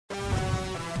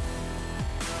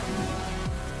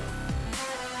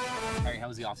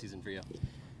was the offseason for you?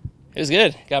 It was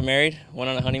good. Got married, went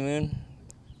on a honeymoon,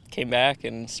 came back,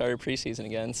 and started preseason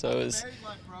again. So it was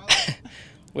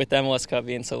with the MLS Cup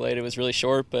being so late, it was really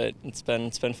short, but it's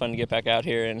been fun to get back out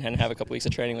here and have a couple weeks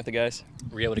of training with the guys.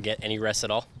 Were you able to get any rest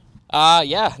at all?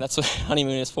 Yeah, that's what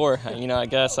honeymoon is for. I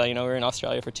guess we were in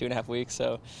Australia for 2.5 weeks,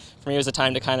 so for me it was a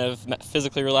time to kind of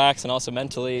physically relax and also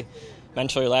mentally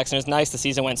relax. And it was nice the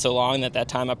season went so long that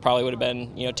time I probably would have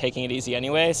been taking it easy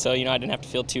anyway. So I didn't have to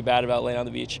feel too bad about laying on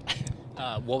the beach.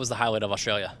 What was the highlight of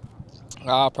Australia?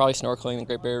 Probably snorkeling in the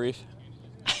Great Barrier Reef.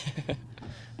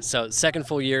 So second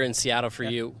full year in Seattle for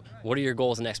you. What are your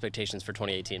goals and expectations for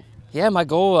 2018? Yeah, my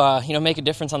goal, make a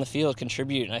difference on the field,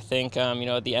 contribute. And I think,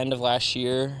 at the end of last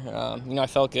year, I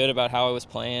felt good about how I was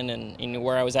playing and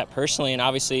where I was at personally. And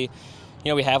obviously,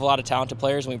 we have a lot of talented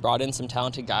players and we brought in some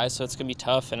talented guys, so it's going to be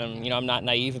tough. And I'm not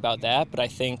naive about that, but I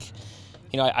think,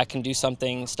 I can do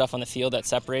stuff on the field that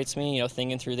separates me,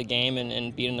 thinking through the game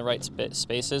and being in the right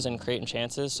spaces and creating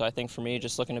chances. So I think for me,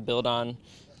 just looking to build on,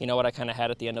 what I kind of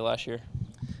had at the end of last year.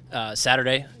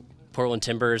 Saturday, Portland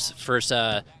Timbers, first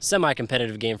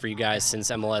semi-competitive game for you guys since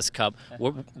MLS Cup.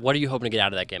 What are you hoping to get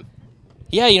out of that game?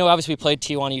 Yeah, obviously we played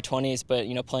T1 U20s, but,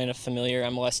 playing a familiar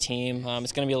MLS team,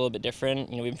 it's going to be a little bit different.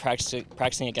 We've been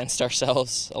practicing against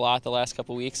ourselves a lot the last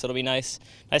couple of weeks, so it'll be nice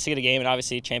to get a game. And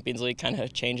obviously Champions League kind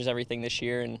of changes everything this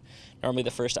year, and normally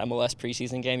the first MLS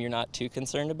preseason game, you're not too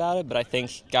concerned about it, but I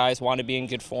think guys want to be in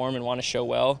good form and want to show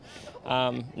well,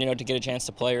 to get a chance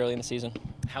to play early in the season.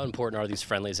 How important are these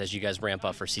friendlies as you guys ramp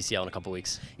up for CCL in a couple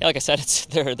weeks? Yeah, like I said,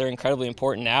 they're incredibly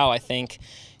important now. I think,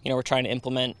 we're trying to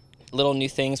implement little new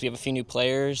things. We have a few new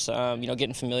players,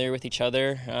 getting familiar with each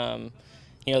other.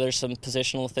 There's some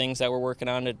positional things that we're working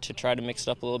on to try to mix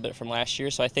it up a little bit from last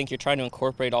year. So I think you're trying to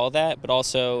incorporate all that, but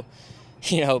also,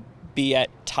 be at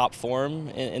top form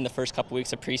in the first couple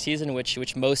weeks of preseason,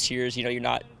 which most years, you're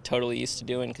not totally used to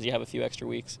doing because you have a few extra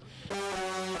weeks.